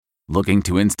Looking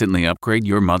to instantly upgrade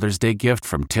your Mother's Day gift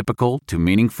from typical to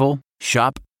meaningful?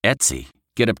 Shop Etsy.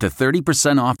 Get up to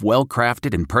 30% off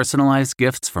well-crafted and personalized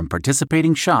gifts from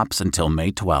participating shops until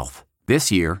May 12th. This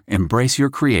year, embrace your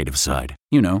creative side.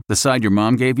 You know, the side your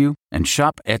mom gave you. And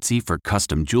shop Etsy for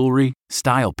custom jewelry,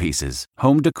 style pieces,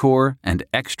 home decor, and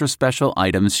extra special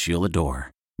items she'll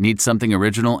adore. Need something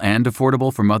original and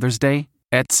affordable for Mother's Day?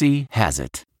 Etsy has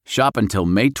it. Shop until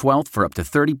May 12th for up to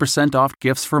 30% off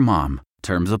gifts for mom.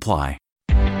 Terms apply.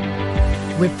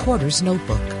 Reporter's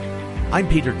Notebook. I'm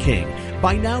Peter King.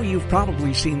 By now, you've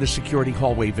probably seen the security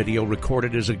hallway video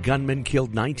recorded as a gunman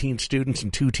killed 19 students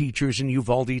and 2 teachers in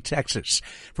Uvalde, Texas.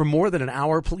 For more than an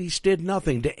hour, police did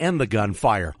nothing to end the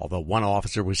gunfire. Although one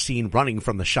officer was seen running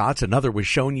from the shots, another was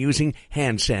shown using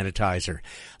hand sanitizer.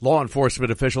 Law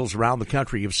enforcement officials around the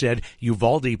country have said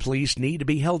Uvalde police need to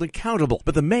be held accountable.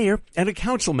 But the mayor and a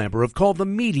council member have called the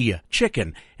media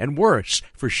chicken and worse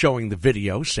for showing the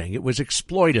video, saying it was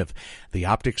exploitive. The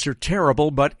optics are terrible,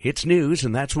 but it's news,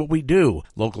 and that's what we do.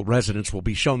 Local residents will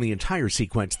be shown the entire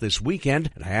sequence this weekend,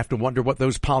 and I have to wonder what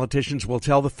those politicians will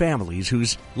tell the families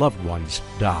whose loved ones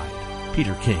died.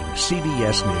 Peter King,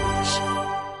 CBS News.